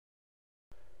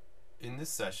In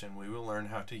this session, we will learn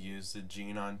how to use the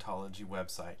Gene Ontology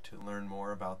website to learn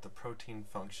more about the protein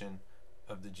function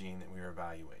of the gene that we are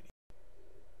evaluating.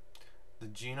 The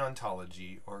Gene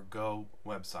Ontology, or GO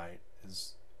website,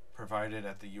 is provided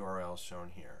at the URL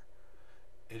shown here.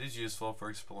 It is useful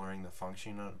for exploring the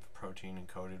function of a protein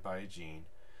encoded by a gene,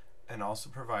 and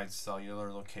also provides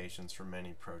cellular locations for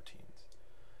many proteins.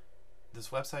 This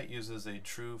website uses a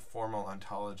true formal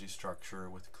ontology structure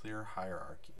with clear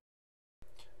hierarchy.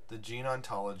 The Gene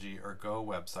Ontology, or GO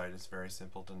website, is very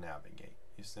simple to navigate.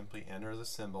 You simply enter the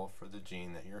symbol for the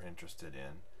gene that you're interested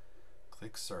in,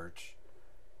 click search,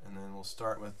 and then we'll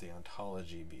start with the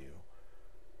ontology view.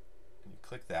 And you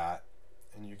click that,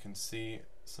 and you can see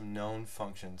some known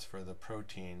functions for the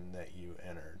protein that you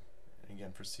entered,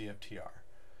 again for CFTR.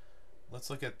 Let's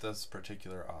look at this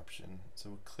particular option.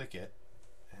 So we'll click it,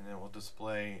 and it will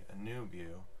display a new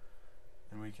view,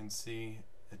 and we can see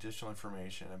additional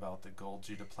information about the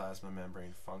Golgi to plasma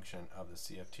membrane function of the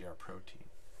CFTR protein.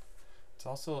 It's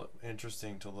also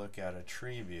interesting to look at a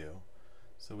tree view,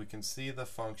 so we can see the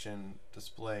function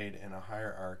displayed in a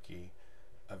hierarchy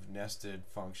of nested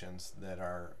functions that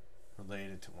are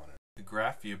related to one another. The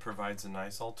graph view provides a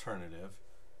nice alternative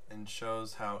and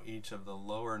shows how each of the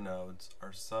lower nodes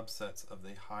are subsets of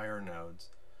the higher nodes,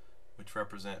 which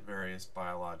represent various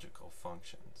biological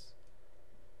functions.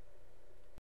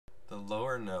 The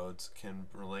lower nodes can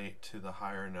relate to the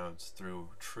higher nodes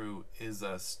through true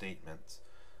is-a statements.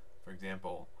 For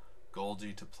example,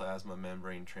 Golgi to plasma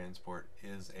membrane transport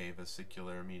is a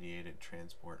vesicular mediated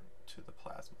transport to the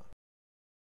plasma.